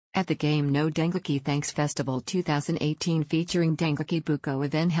At the Game No Dengeki Thanks Festival 2018 featuring Dengeki Buko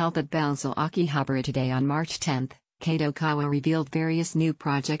event held at Bellesalle Akihab today on March 10, Kadokawa revealed various new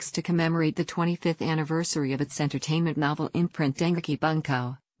projects to commemorate the 25th anniversary of its entertainment novel imprint Dengeki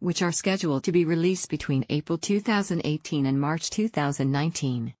Buko, which are scheduled to be released between April 2018 and March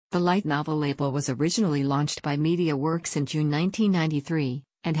 2019. The light novel label was originally launched by Media Works in June 1993,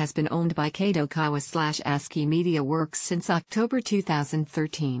 and has been owned by Kadokawa/ASCII Media Works since October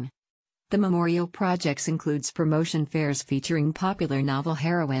 2013. The memorial projects includes promotion fairs featuring popular novel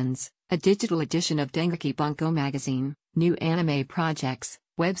heroines, a digital edition of Dengeki Buko magazine, new anime projects,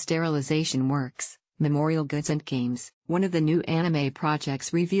 web sterilization works, memorial goods and games. One of the new anime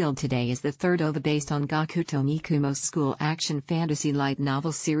projects revealed today is the third OVA based on Gakuto Nikumo's school action fantasy light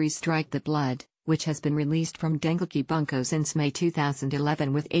novel series Strike the Blood, which has been released from Dengeki Buko since May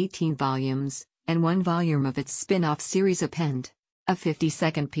 2011 with 18 volumes, and one volume of its spin-off series append. A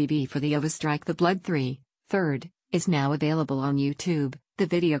 50-second PV for the OVA Strike the Blood 3, third, is now available on YouTube. The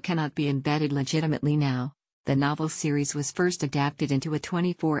video cannot be embedded legitimately now. The novel series was first adapted into a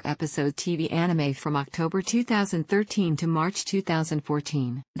 24-episode TV anime from October 2013 to March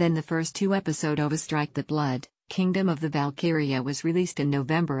 2014. Then the first two-episode OVA Strike the Blood, Kingdom of the Valkyria was released in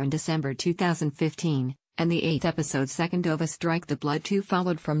November and December 2015, and the 8th-episode second OVA Strike the Blood 2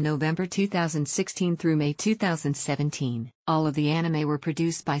 followed from November 2016 through May 2017. All of the anime were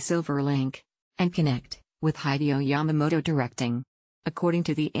produced by Silverlink and Connect, with Hideo Yamamoto directing. According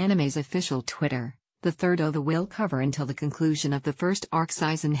to the anime's official Twitter, the third OVA will cover until the conclusion of the first arc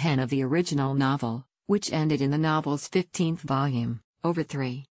Season 10 of the original novel, which ended in the novel's 15th volume, OVA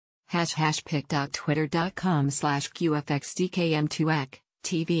 3. #pic.twitter.com/qfxdkm2ek,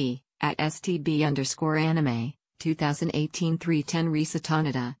 TV, @stb_anime, 2018 310 Risa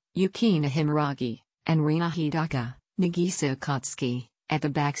Tanada, Yukina Himaragi, and Rina Hidaka, Nagisa Akatsuki, at the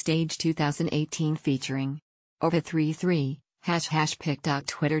Backstage 2018 featuring OVA 3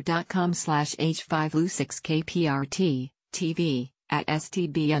 #pic.twitter.com/h5lu6kprt, TV,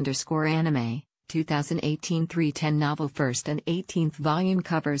 @stb_anime, 2018 310 Novel First and 18th Volume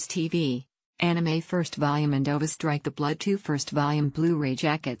Covers TV, Anime First Volume and OVA Strike the Blood 2 First Volume Blu-ray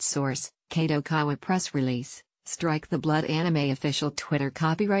Jacket Source, Kadokawa Press Release, Strike the Blood Anime Official Twitter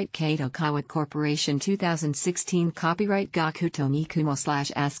Copyright Kadokawa Corporation 2016 Copyright Gakuto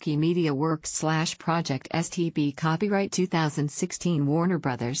Nikumo/ASCII Media Works/Project STB Copyright 2016 Warner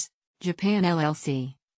Brothers, Japan LLC